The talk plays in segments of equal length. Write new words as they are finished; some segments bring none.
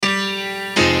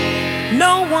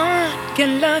No one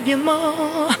can love you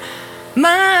more,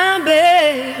 my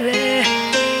baby.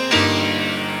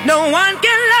 No one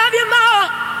can love you more,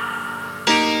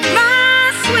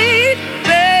 my sweet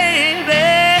baby.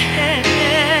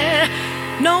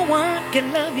 No one can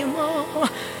love you more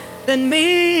than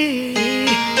me.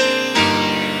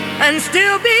 And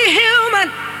still be human,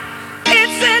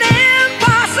 it's an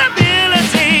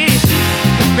impossibility.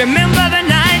 Remember the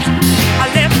night I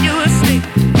left you asleep.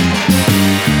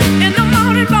 In the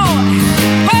morning, boy,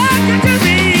 what could you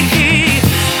be?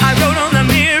 I wrote on the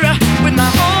mirror with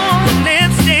my own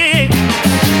lipstick,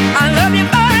 I love you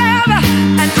forever,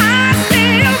 and I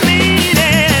still mean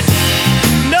it.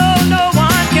 No, no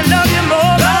one can love you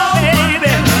more,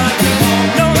 baby.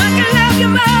 No one can love you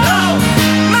more,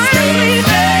 my sweet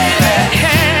baby.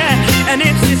 And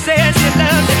if she says she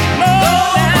loves you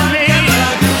more than me,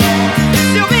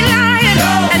 she'll be lying.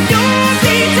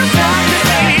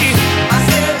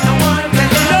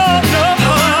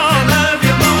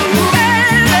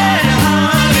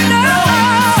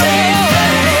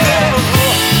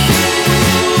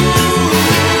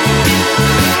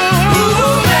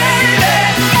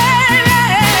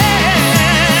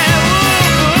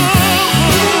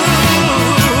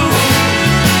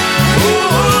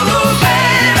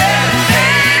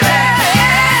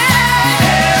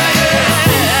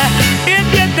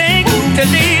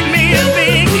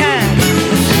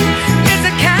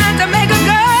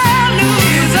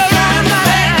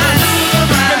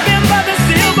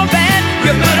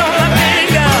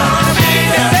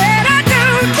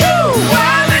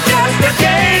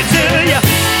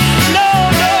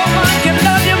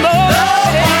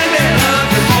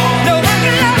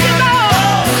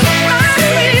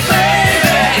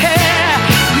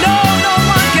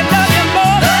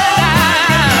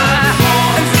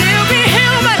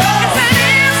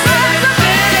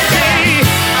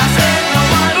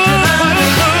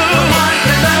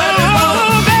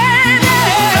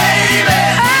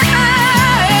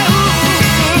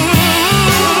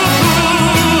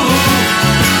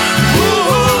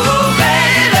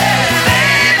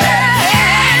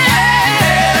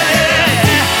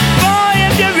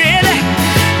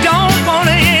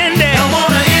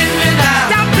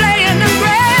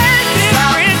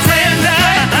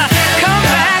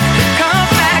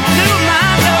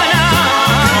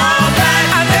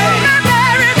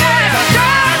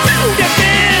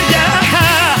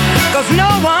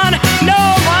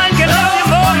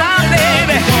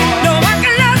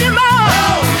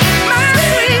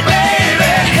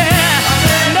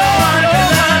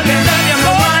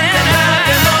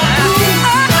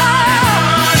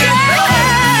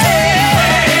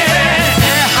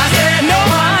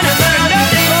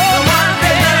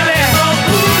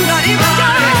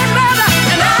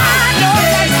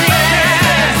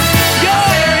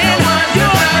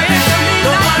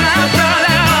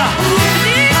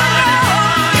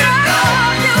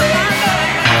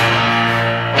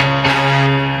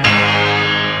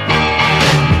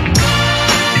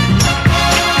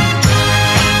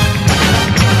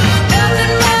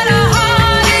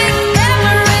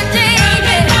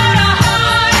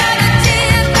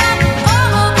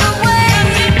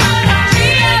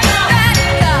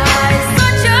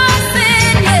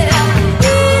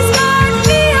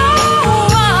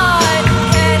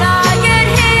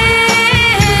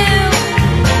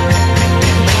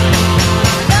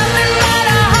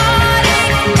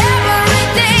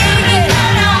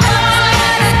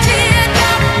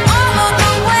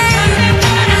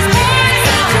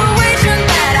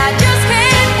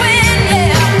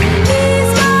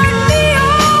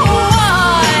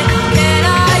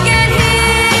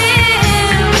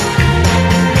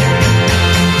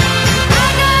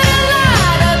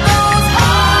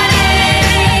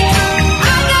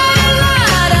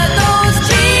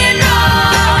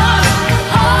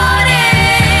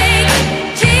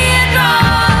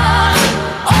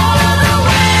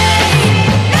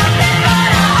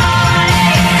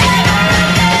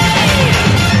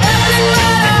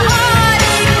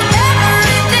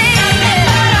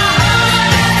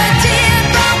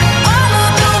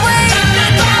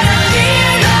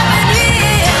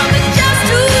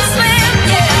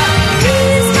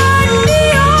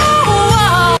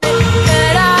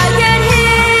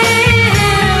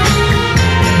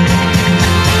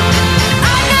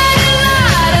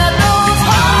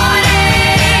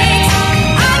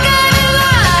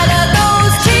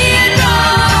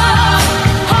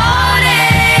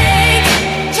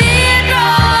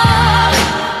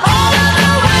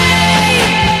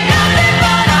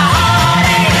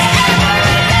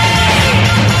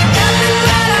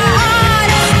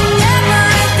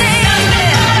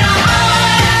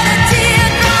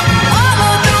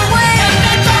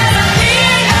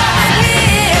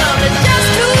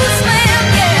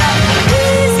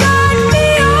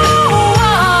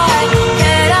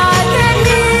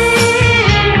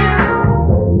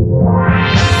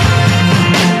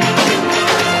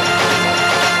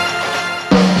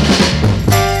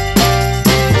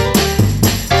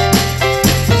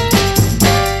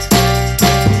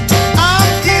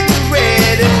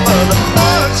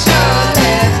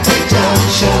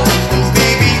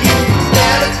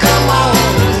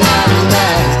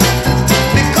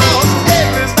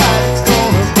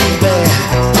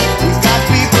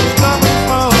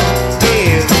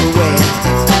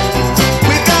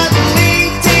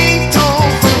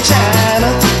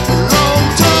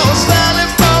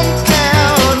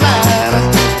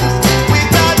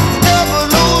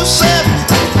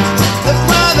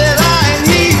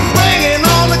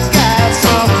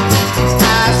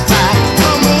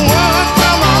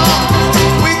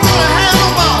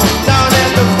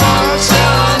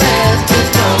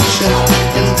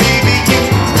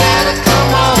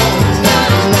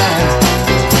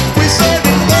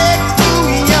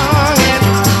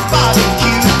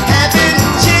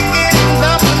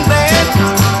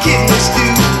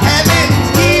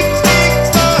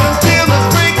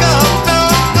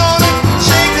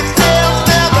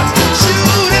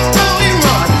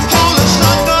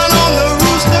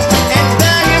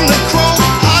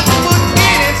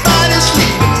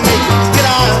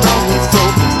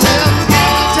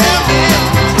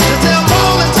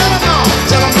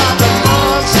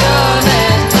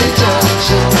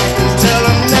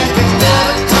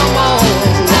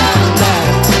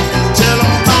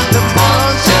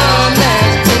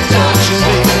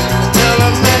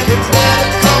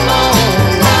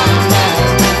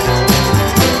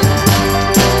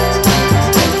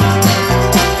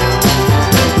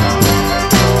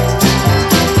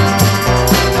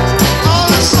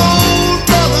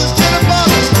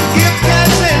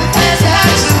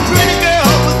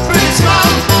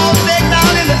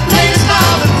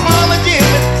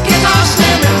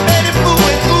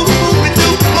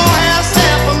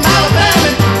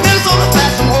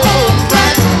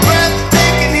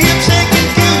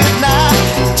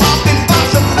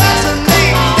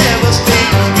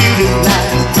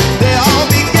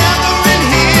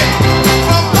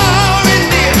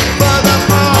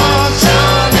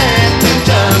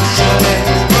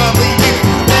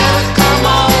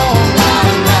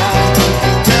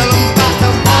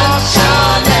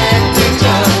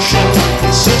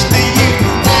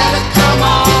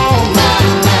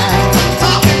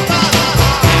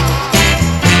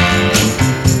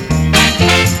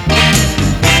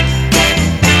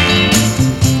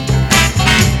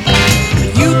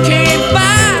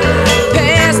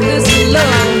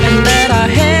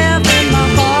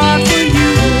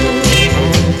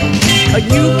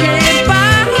 You can't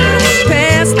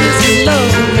bypass this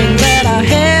loving that I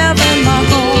have in my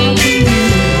heart.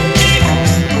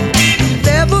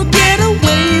 Never get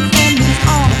away from these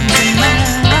arms of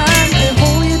mine. They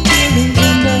hold you till the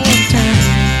end of time.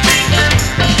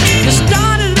 You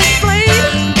started a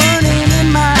flame burning in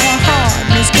my heart,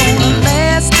 and it's gonna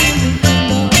last till the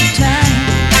end of time.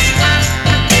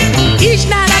 Each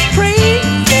night I pray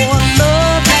for a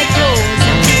love like yours,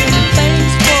 and give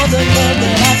thanks for the love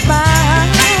that I find.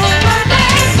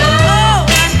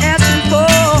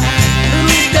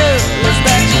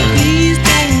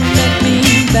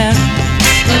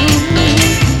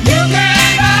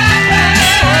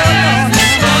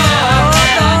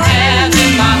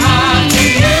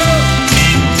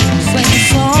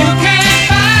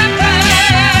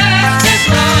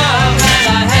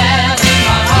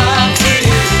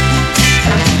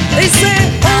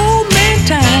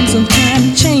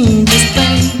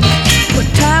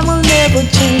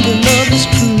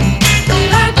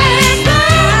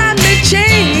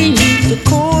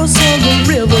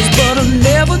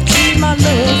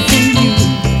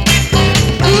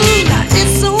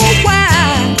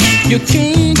 You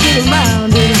can't get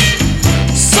around it.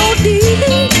 So deep,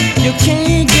 you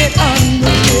can't get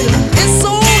under it. It's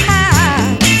so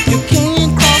high, you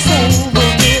can't cross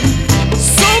over it.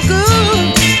 So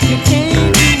good, you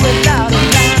can't do without it.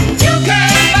 You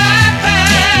can't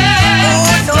bypass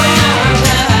the love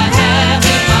that I have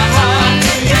in my heart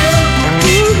for you.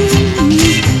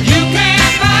 You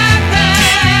can't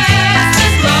bypass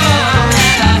this love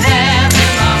that I have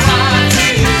in my heart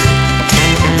for you.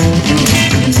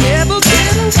 Never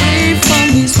get away from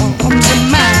these arms of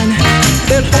mine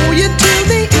that hold you till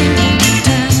the end of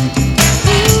time.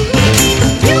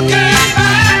 You can't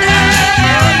find it.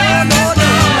 No,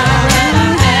 no, no.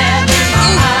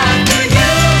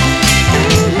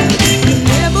 You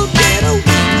never get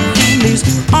away from these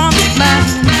arms of mine.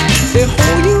 They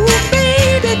hold you,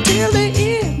 baby, till the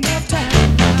end of time.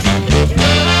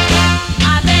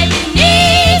 My baby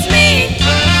needs me.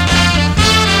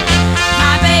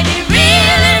 My baby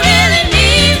really, really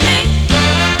needs me.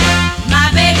 My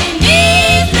baby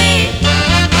needs me.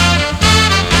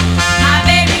 My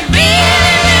baby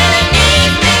really, really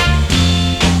needs me.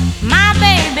 My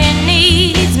baby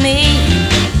needs me.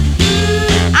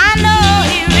 I know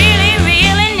he really,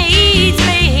 really needs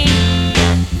me.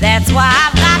 That's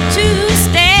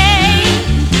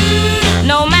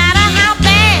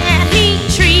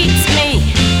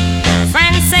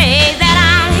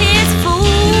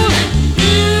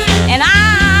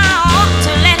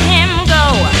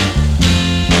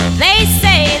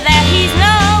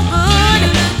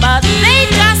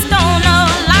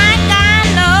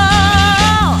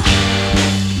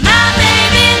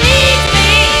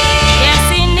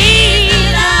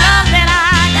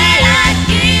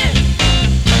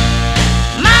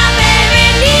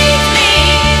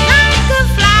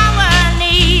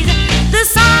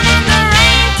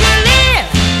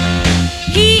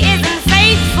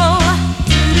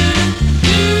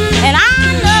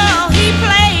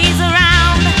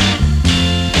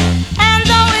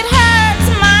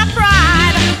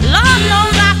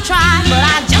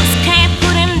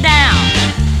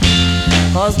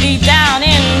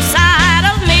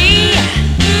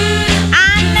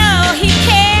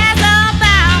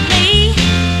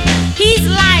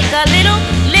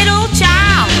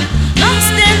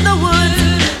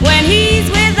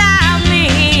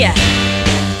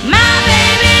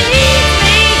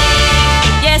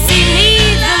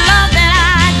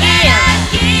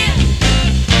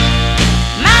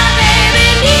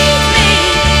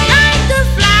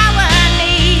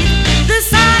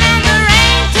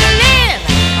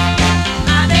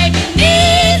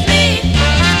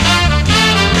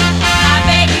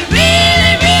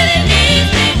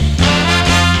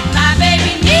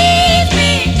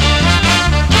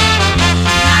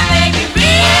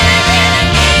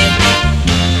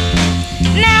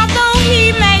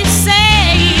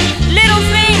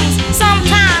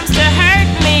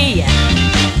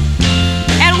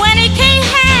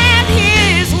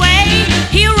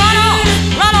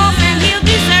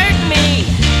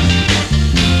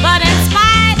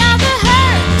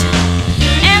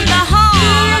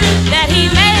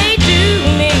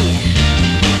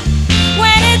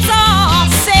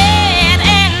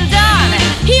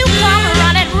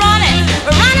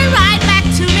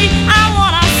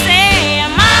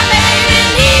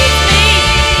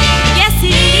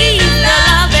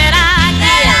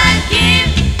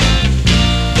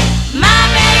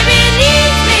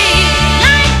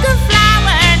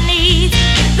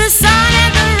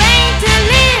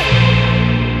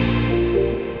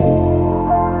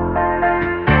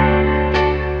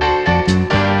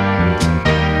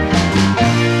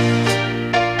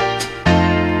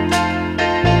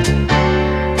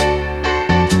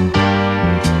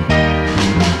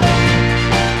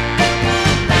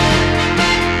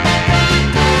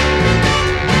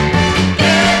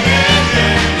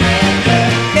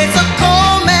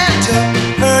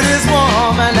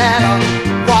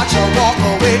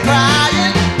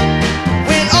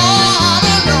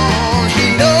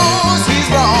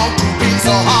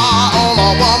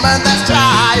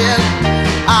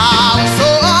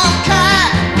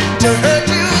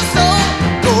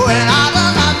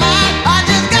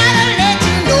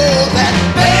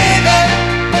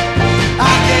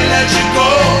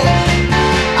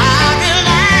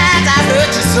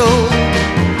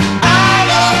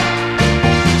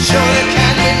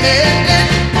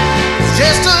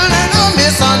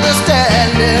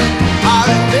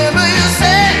remember you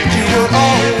said you would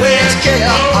always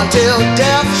care until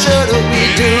death should we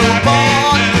do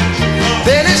part.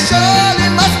 Then it surely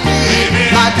must be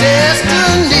my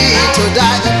destiny to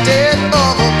die the death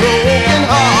of a broken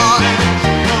heart.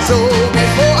 So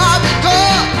before I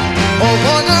become a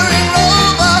wandering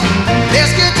rover,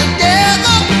 let's get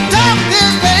together, talk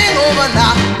this thing over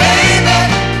now. Baby,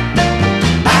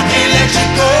 I can't let you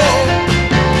go.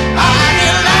 I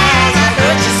realize I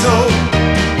hurt you so.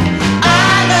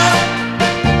 I love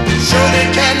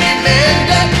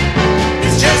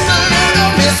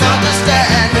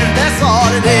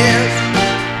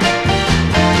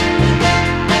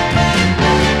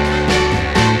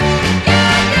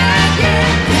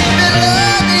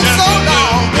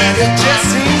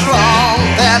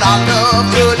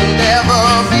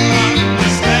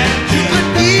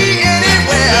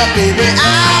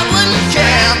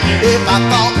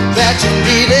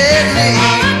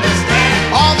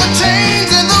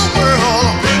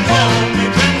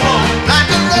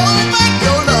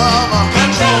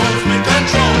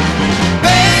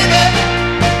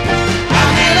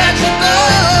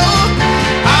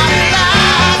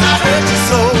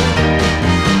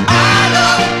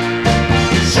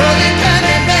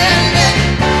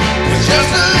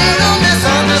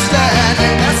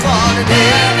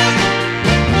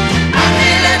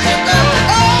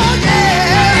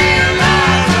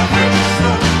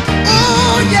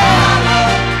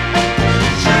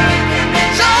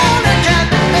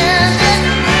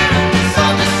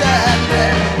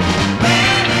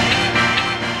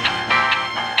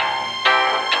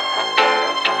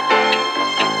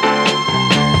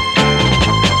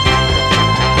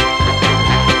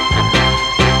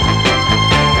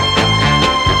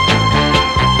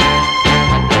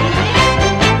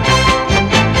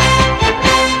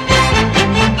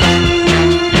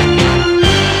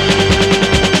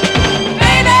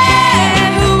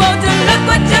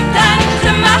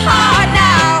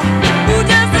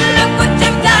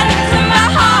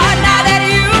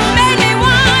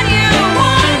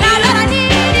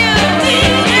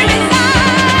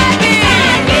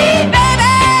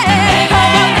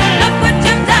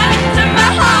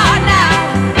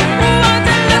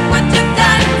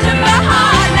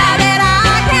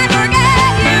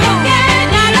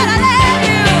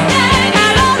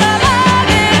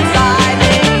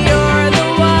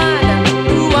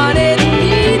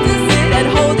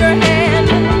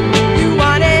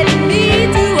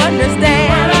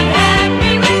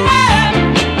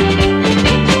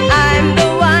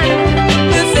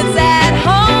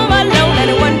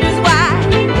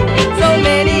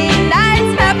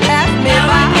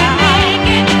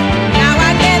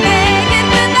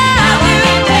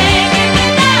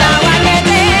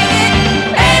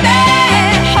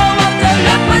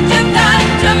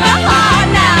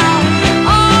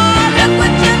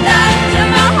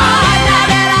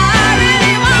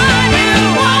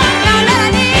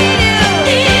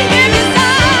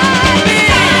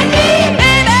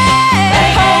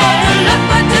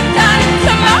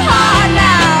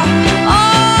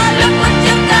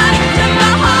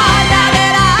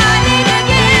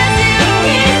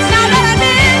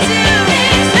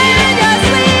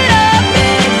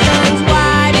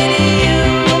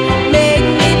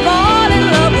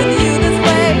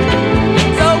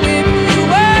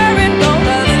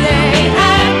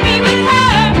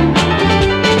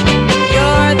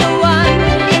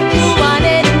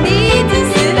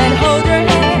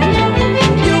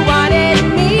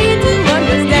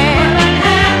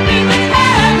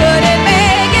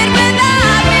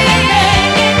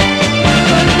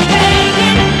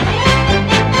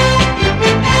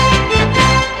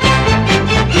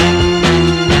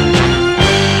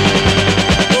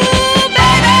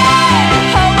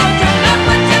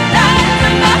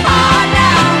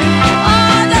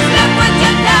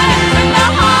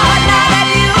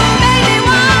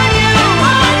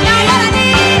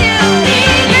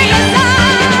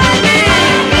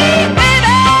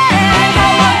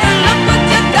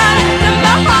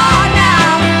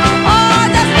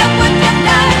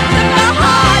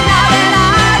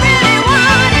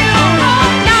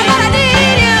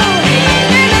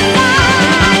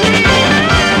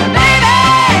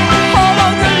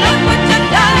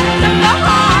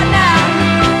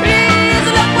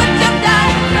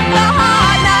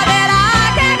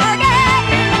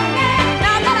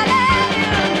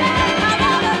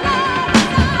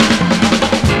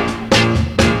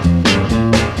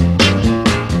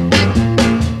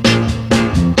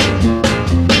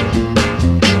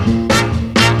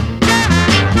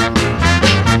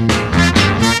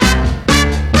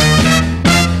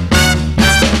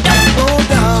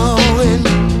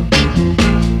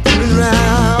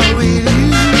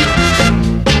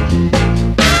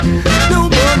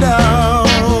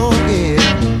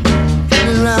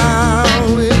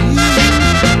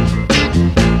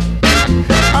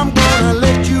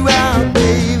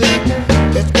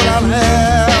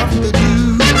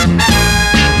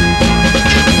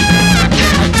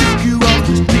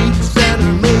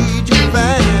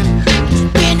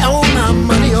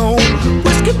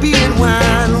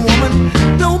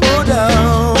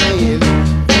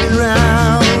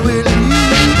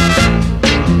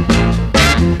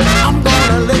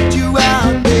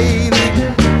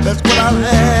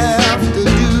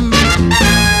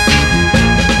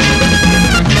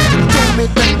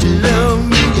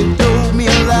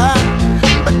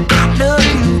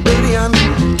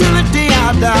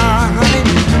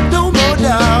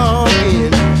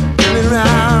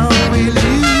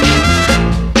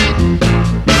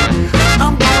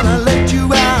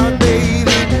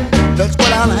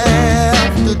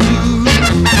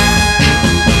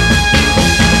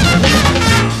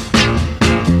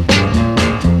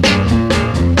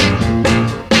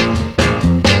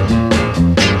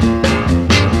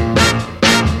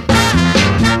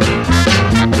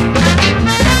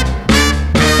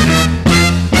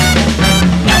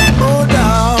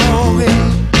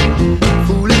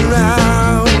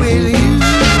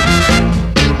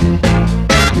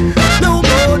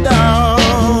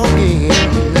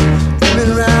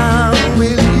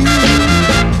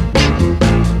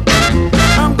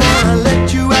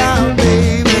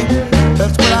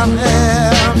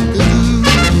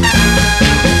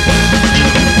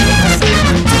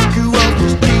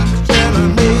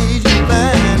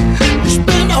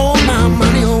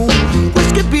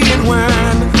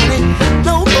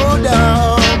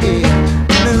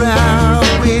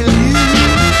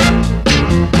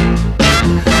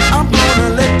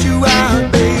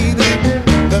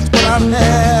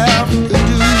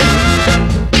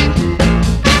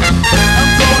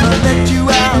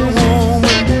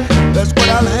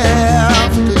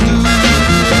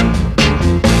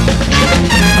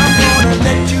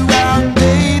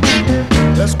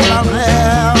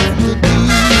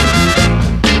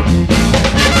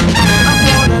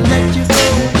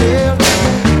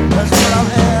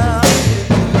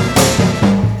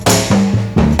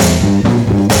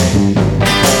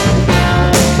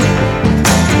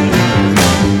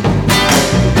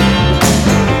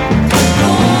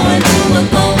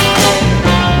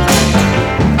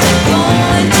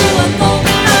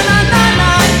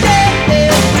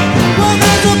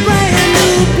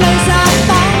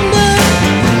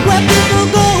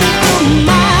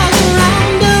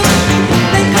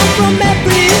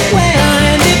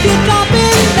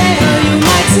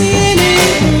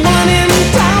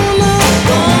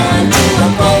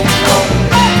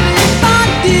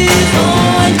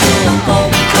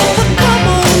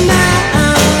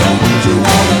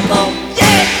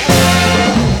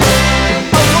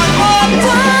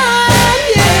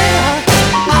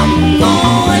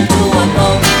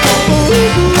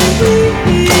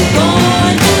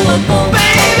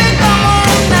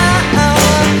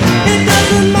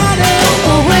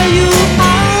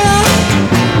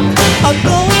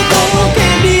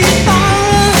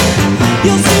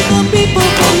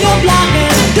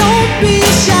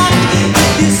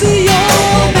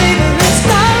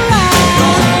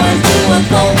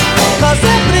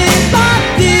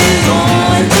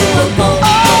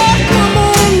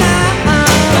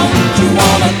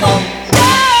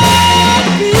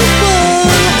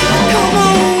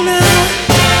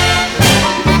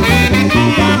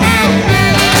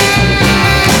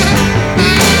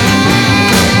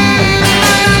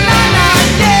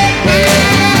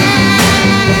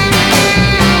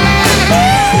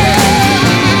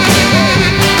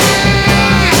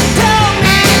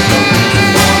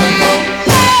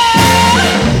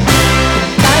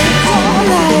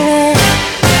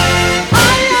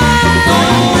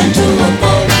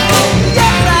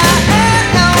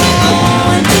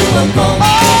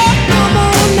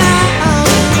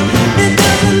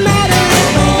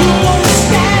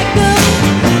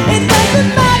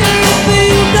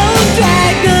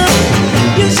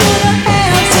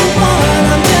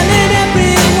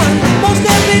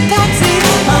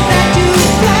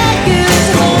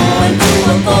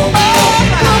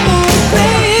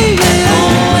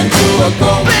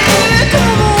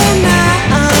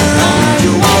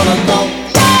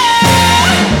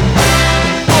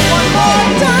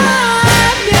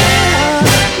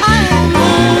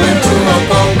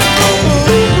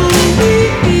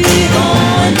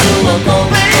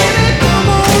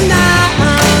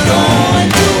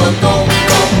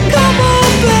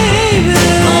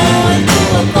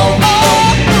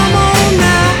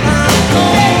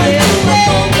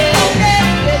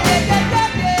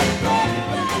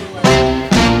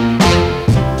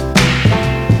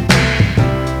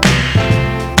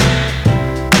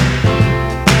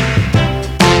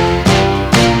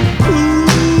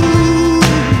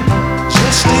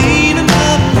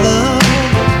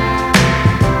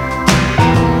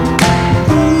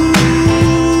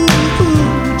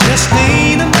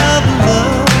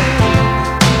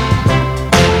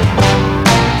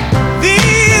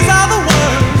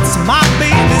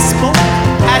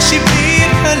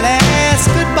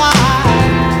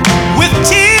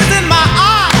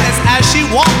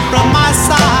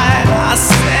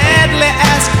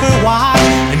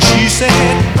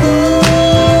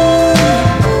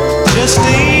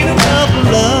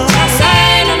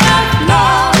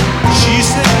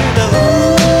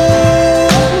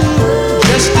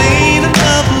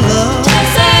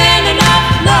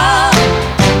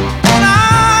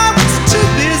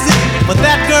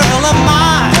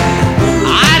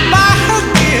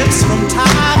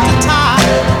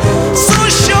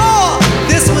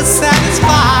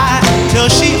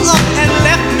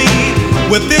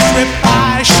With this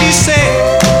reply, she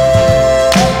said,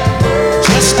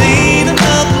 just ain't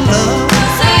enough love.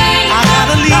 I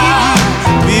gotta leave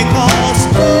you because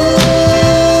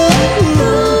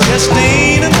just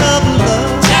ain't enough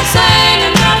love. Just ain't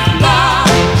enough love.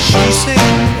 She said,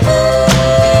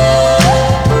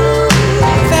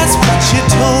 that's what she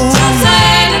told Just me.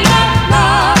 ain't enough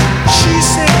love. She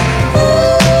said,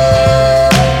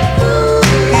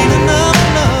 ain't enough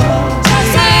love.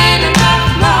 Just ain't enough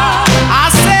love. I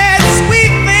said,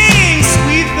 sweet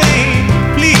thing,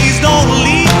 please don't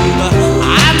leave.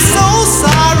 I'm so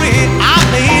sorry I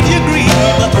made you grieve.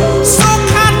 So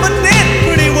confident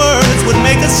pretty words would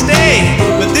make us stay.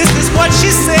 But this is what she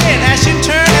said as she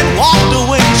turned and walked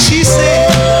away. She said,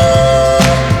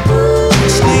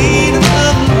 just ain't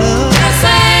enough love. Just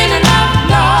ain't enough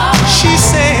love. She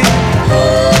said,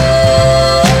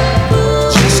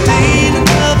 just ain't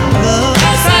enough love.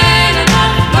 Just ain't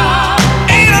enough love.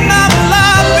 Ain't enough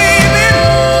love, baby.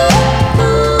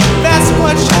 That's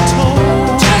what she told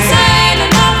me. Just ain't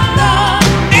enough love.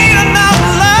 Ain't enough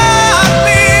love,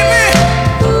 baby.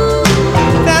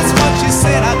 That's what she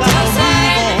said. I gotta Just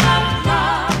ain't move enough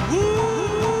love. on.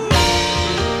 Ooh.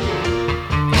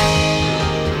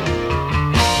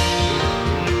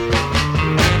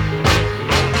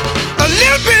 A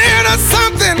little bit of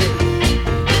something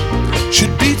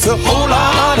should beat a whole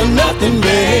lot of nothing,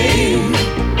 babe.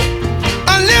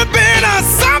 A little bit of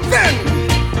something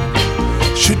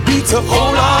should beat a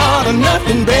whole lot of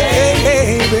nothing,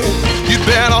 baby. You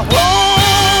better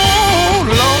hold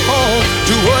on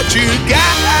to what you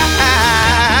got,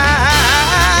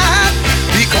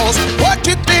 because what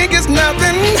you think is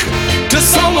nothing to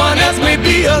someone else may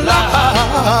be a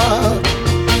lot.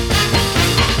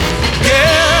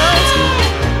 Girls,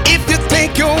 if you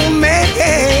think your man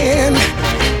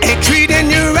ain't treating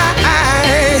you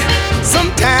right,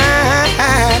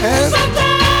 sometimes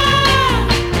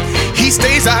he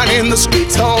stays out in the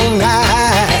streets all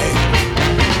night.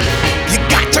 You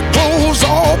got your clothes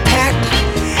all packed,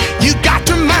 you got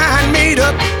your mind made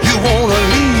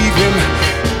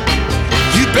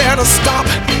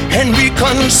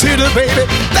city, baby,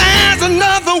 there's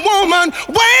another woman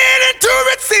waiting to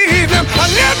receive him. A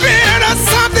little bit of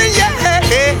something,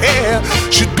 yeah,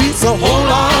 should be a whole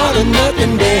lot of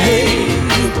nothing, babe.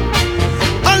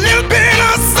 A little bit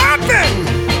of something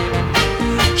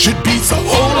should be a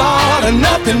whole lot of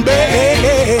nothing,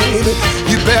 babe.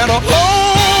 You better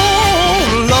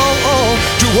hold on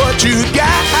to what you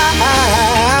got,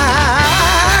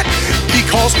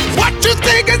 because what you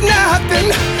think is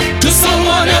nothing to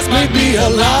someone else may be a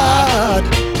lot.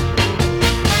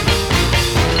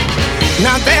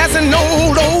 Now there's an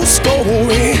old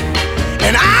story,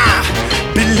 and I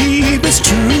believe it's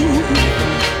true.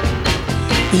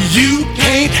 You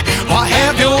can't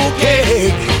have your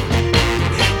cake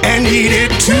and eat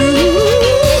it too.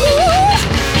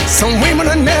 Some women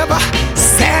are never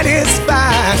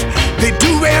satisfied. They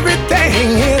do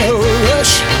everything in a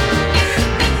rush.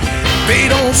 They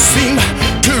don't seem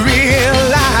to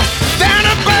realize that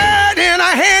a bird in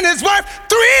a hand is worth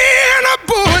three in a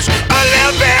bush. A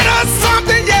little bit of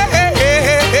something,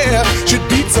 yeah, should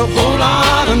beat a whole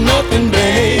lot of nothing,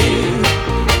 babe.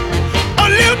 A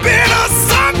little bit of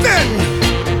something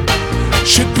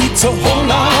should beat a whole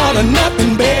lot of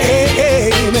nothing,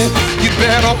 baby. You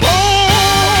better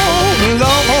hold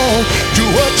on to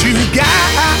what you got.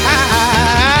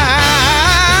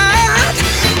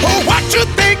 Oh, what you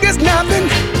think is nothing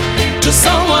to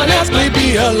someone else may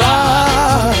be a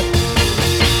lot.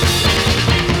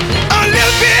 A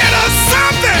little bit of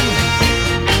something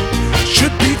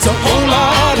should beat a whole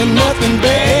lot of nothing,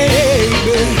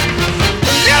 baby.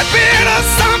 A little bit of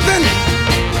something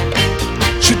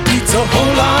should beat a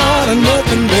whole lot of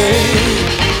nothing, babe.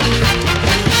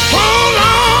 Hold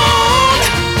on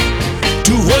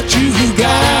to what you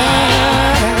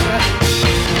got.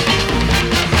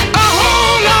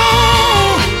 Hold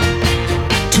on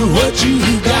to what you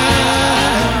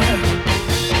got.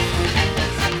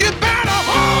 You better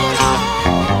hold on.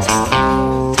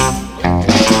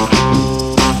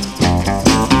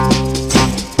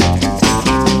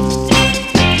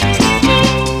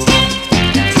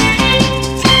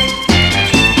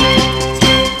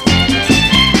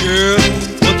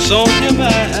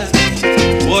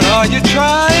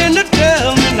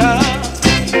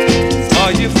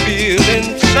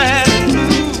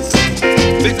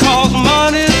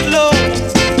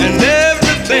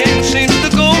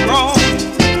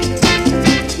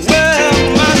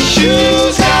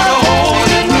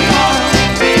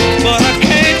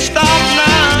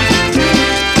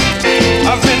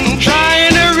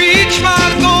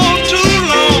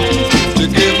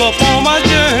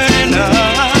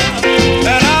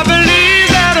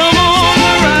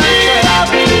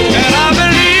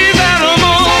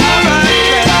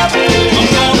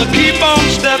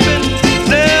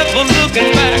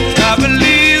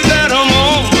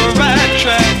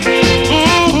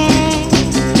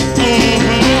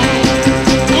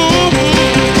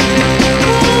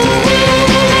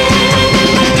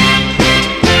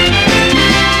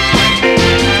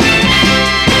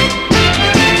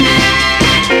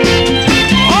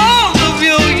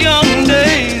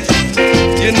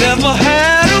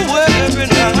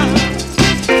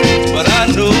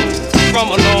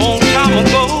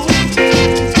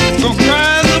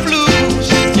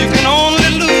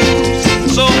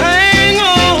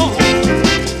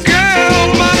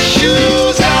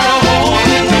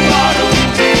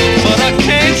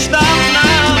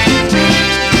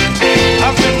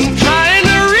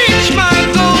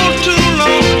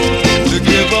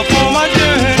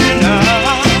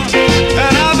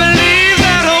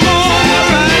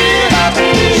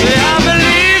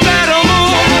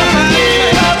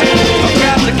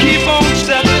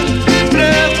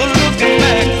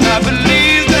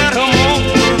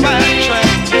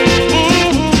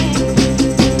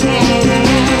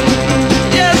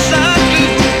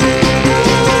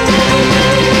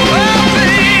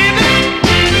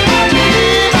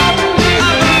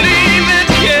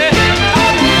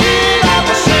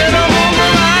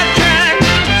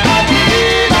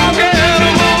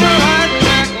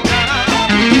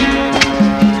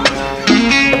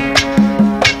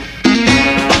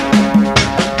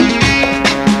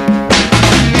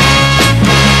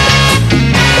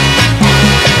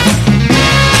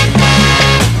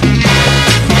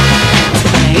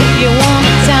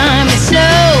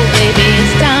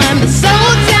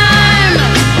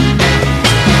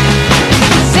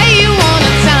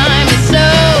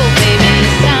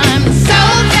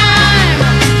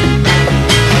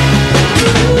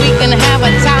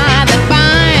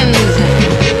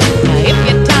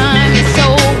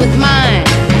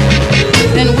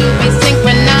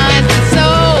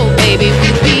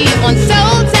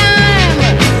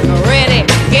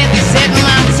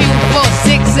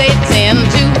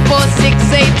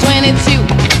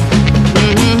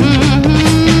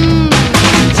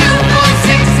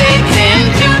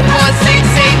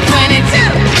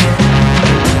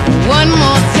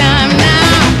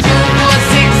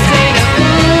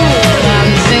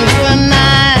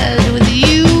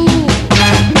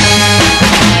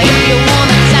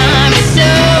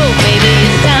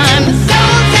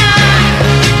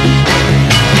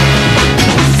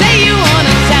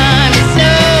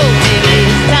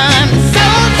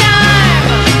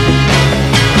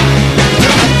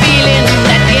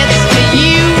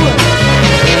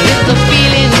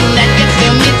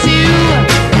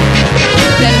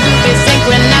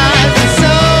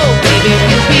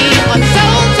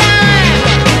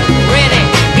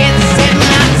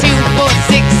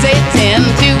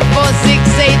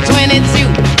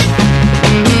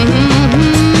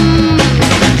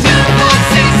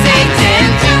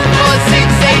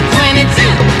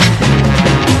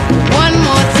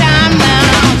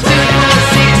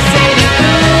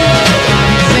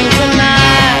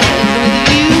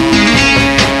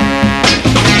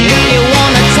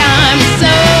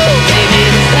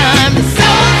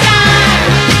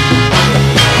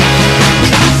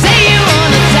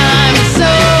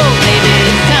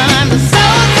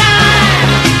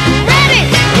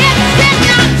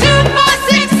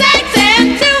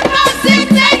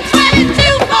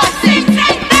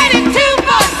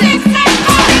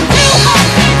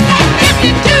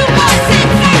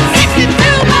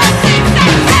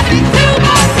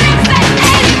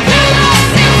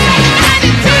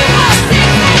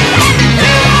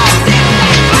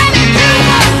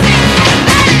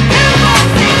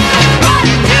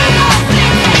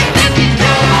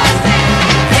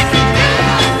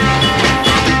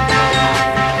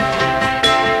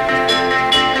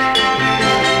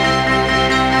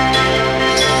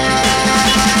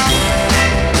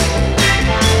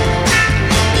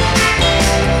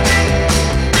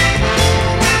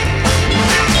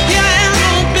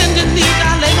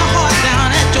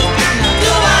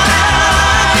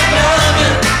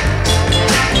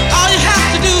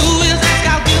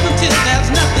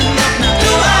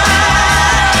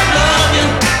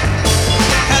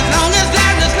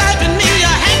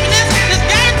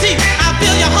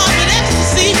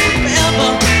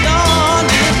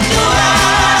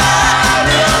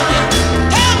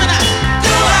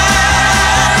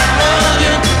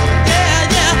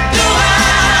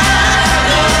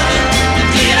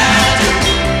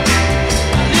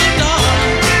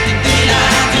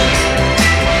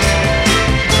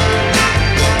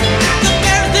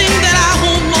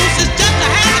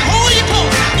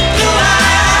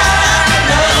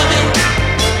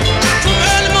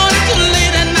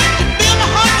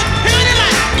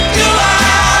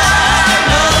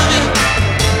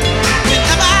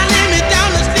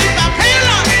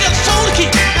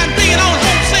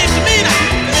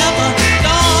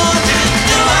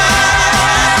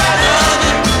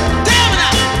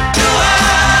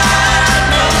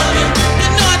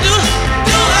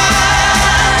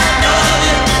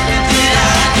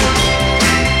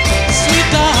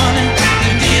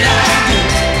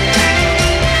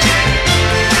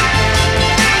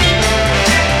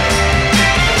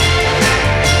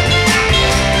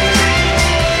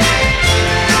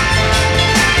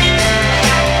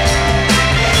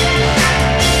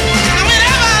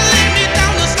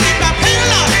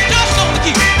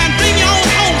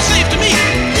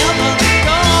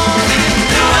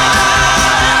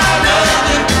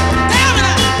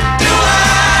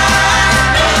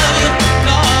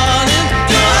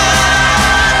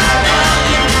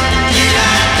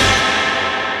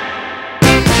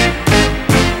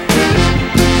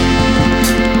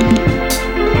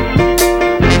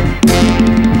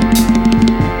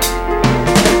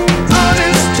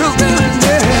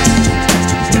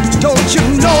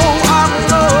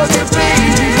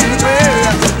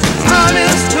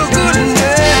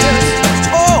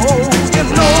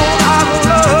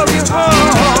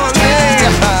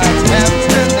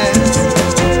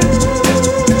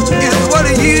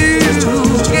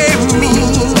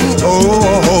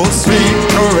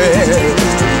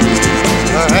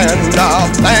 And I'll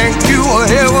thank you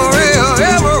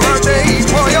every day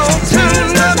for your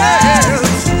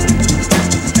tenderness.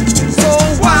 So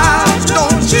why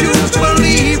don't you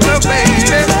believe me,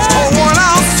 baby? Or when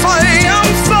I'll say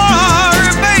I'm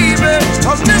sorry, baby.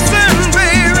 Listen,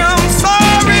 baby, I'm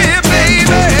sorry,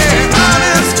 baby.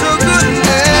 Honest to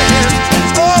goodness.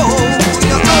 Oh,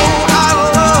 you know I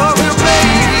love you,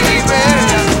 baby.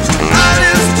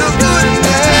 Honest to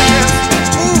goodness.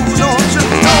 Ooh, don't you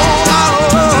know I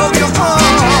love you,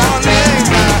 honey?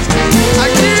 I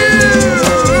give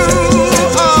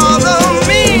all the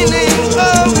meaning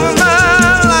of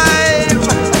my life.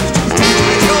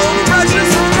 Your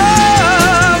precious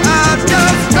love, I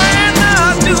just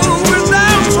cannot do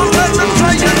without. So let me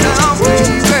tell you now,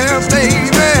 baby,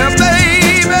 baby,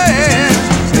 baby.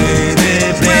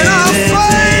 When I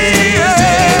say,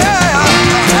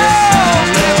 help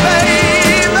me,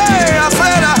 baby, I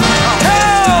said,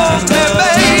 help me,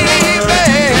 baby.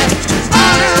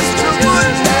 Honest to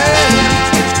goodness,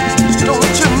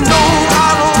 don't you know I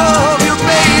love you,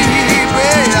 baby?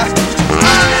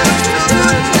 Honest to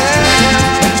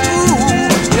goodness, ooh,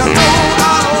 you know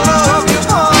I love you,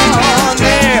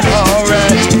 honey. All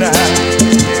right now.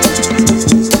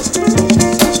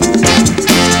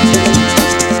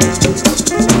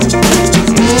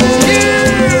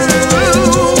 You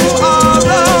are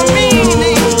the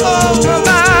meaning of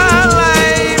my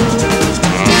life.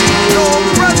 Your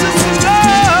precious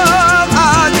love,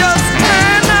 I just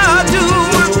cannot do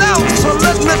without. So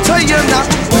let me tell you now,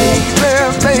 baby,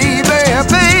 baby,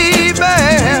 baby.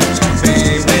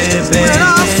 When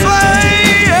I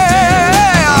say,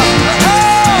 help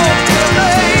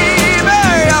me,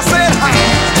 baby, I said,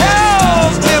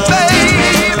 help me,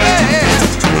 baby.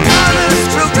 Honest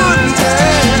to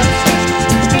goodness,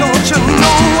 don't you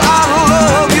know I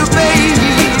love you,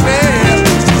 baby?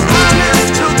 Honest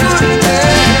to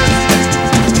goodness,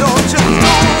 don't you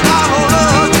know I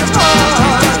love you,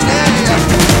 honey?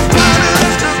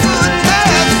 Honest to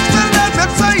goodness, and let me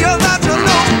tell you that you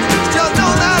know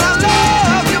that I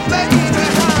love you, baby.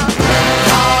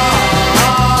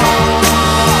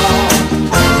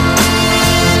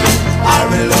 I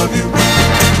really love you.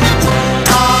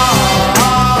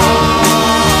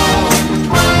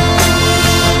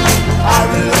 I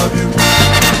really love you.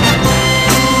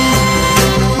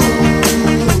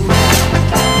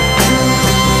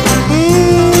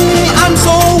 I'm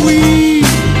so weak,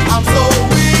 I'm so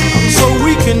weak, so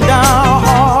weak and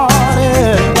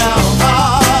downhearted.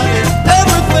 downhearted.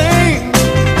 Everything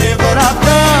that I've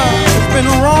done has been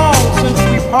wrong since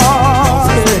we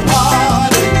parted.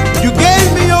 Party, You gave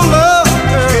me your love,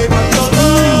 girl. gave me your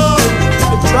love.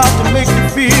 It tried to make me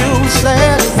feel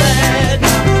sad. Sad,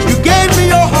 You gave me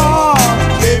your heart.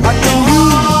 gave I me can your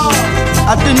use. heart.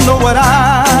 I didn't know what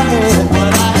I had.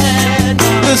 What I had,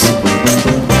 Listen,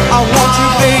 I want you,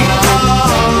 baby,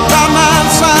 by my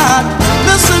side.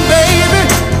 Listen, baby,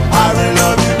 I really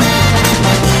love you.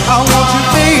 I want you,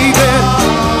 baby,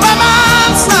 by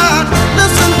my side.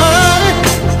 Listen, honey,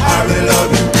 I really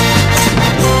love you.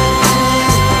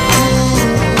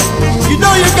 you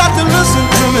know you got to listen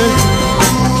to me.